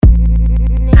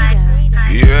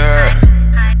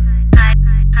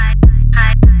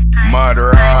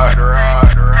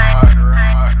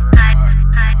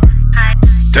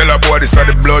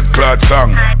clot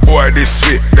song. Boy, this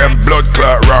sweet, them blood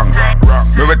clot wrong.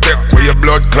 Me will take with your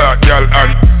blood clot, girl,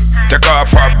 and take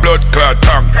off her blood clot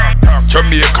tongue.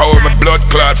 Jamaica where my blood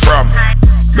clot from.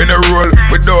 Me no roll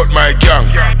without my gang.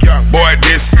 Boy,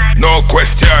 this, no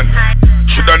question.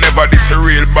 Shoulda never this a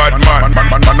real bad man.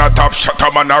 Man a top shot,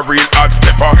 a man a real hard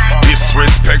stepper.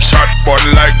 Disrespect shot, bun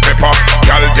like pepper.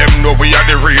 Y'all them know we are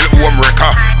the real home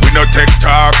wrecker. We no take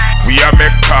talk, we a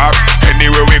make talk.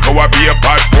 Anywhere we go, I be a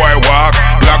bad boy walk.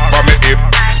 Black for me hip,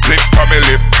 split for me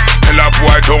lip. Tell a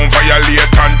boy don't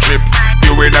violate and trip.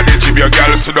 You in a the gym, your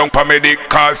girl sit down for me dick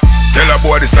cause. Tell a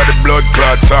boy this a the blood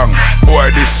clot song.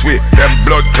 Boy this sweet, them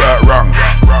blood clot wrong.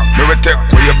 Me will take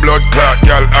with your blood clot,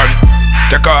 girl, and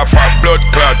take off her blood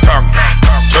clot tongue.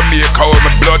 Jamaica where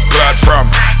my blood clot from.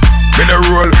 Me no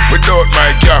roll without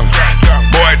my gang.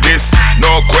 Boy this,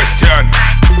 no question.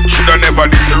 Shoulda never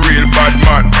this a real bad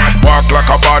man. Walk like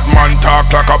a bad man, talk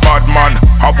like a bad man.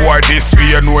 A boy this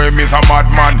way, you know him is a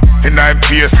madman. In I'm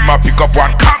face, ma pick up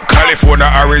one. California,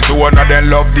 Arizona, then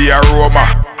love the aroma.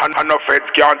 And no feds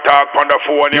can't talk on the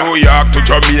phone. New York to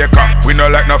Jamaica, we no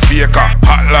like no faker.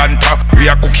 Atlanta, we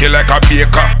a cookie like a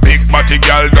baker. Big body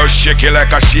girl does shake it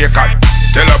like a shaker.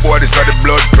 Tell a boy this a the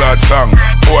blood clot song.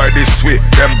 Boy this sweet,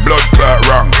 them blood clot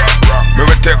wrong. Me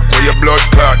will take with your blood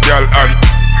clot, girl, and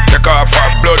take off her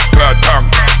blood clot tongue.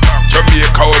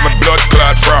 Jamaica where my blood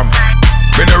clot from.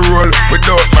 Me no roll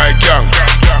without my gang.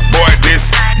 Boy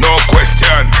this, no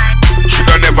question.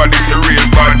 Shoulda never this a real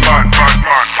bad man.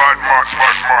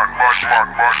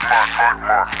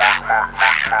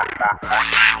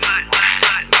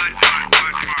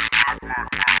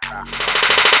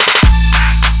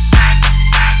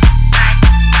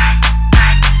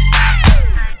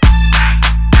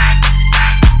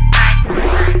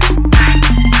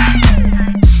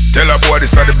 Tell a boy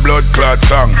this a the blood clot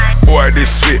song. Boy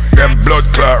this sweet, them blood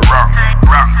clot wrong.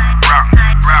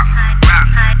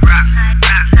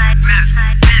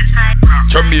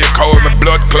 Jamaica where my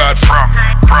blood clot from.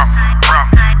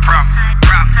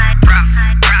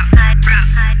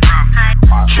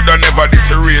 Shoulda never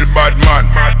this a real bad man.